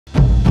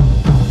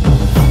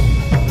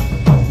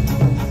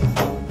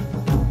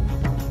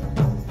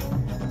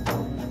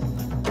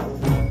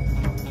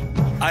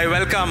I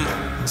welcome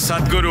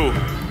Sadhguru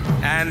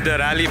and the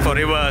Rally for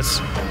Rivers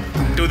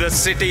to the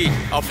city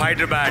of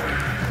Hyderabad,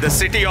 the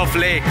city of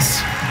lakes.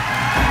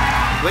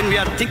 When we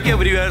are thinking of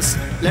rivers,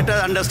 let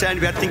us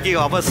understand we are thinking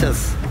of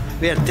ourselves.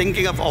 We are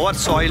thinking of our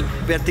soil.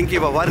 We are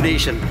thinking of our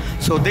nation.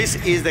 So this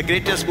is the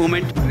greatest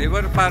movement.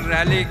 River for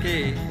Rally ki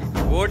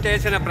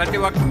ఓటేసిన ప్రతి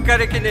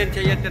ఒక్కరికి నేను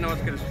చెయ్యెత్తి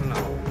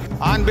నమస్కరిస్తున్నాను.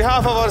 On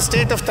behalf of our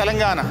state of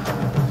Telangana,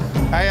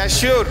 I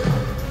assure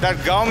that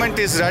government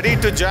is ready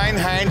to join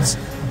hands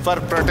for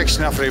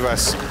protection of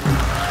rivers.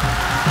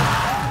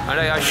 And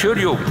I assure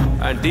you,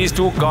 and these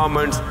two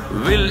governments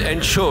will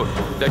ensure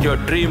that your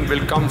dream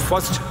will come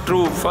first,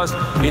 true first,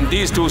 in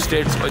these two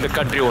states in the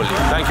country only.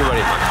 Thank you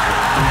very much.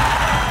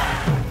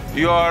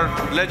 Your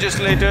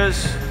legislators,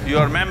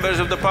 your members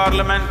of the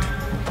parliament,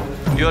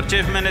 your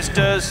chief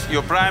ministers,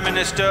 your prime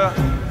minister,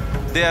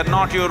 they are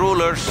not your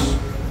rulers,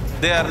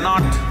 they are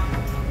not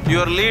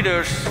your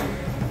leaders,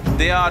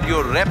 they are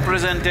your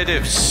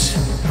representatives.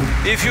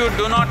 If you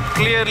do not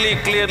clearly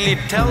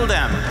tell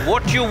them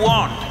what you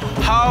want,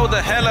 how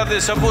the hell are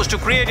they supposed to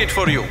create it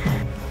for you?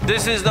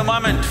 This is the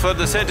moment for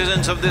the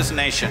citizens of this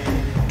nation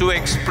to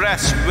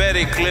express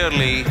very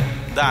clearly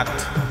that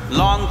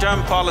long-term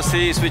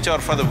policies which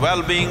are for the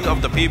well-being of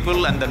the people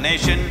and the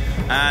nation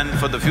and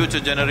for the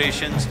future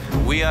generations,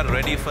 we are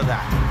ready for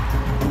that.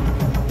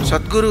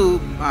 Sadhguru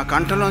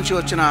కంఠంలోంచి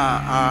వచ్చిన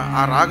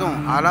ఆ రాగం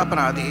ఆలాపన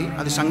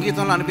అది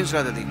సంగీతంలో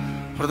అనిపించలేదు, అది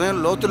హృదయం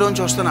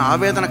లోతులోంచి వస్తున్న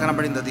ఆవేదన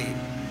కనబడింది. అది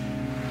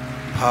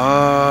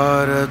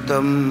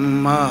భారతం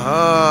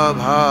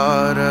మహాభారతం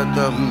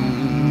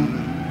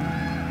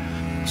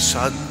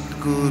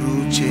సద్గురు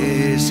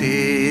చేసే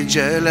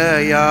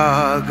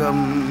జలయాగం.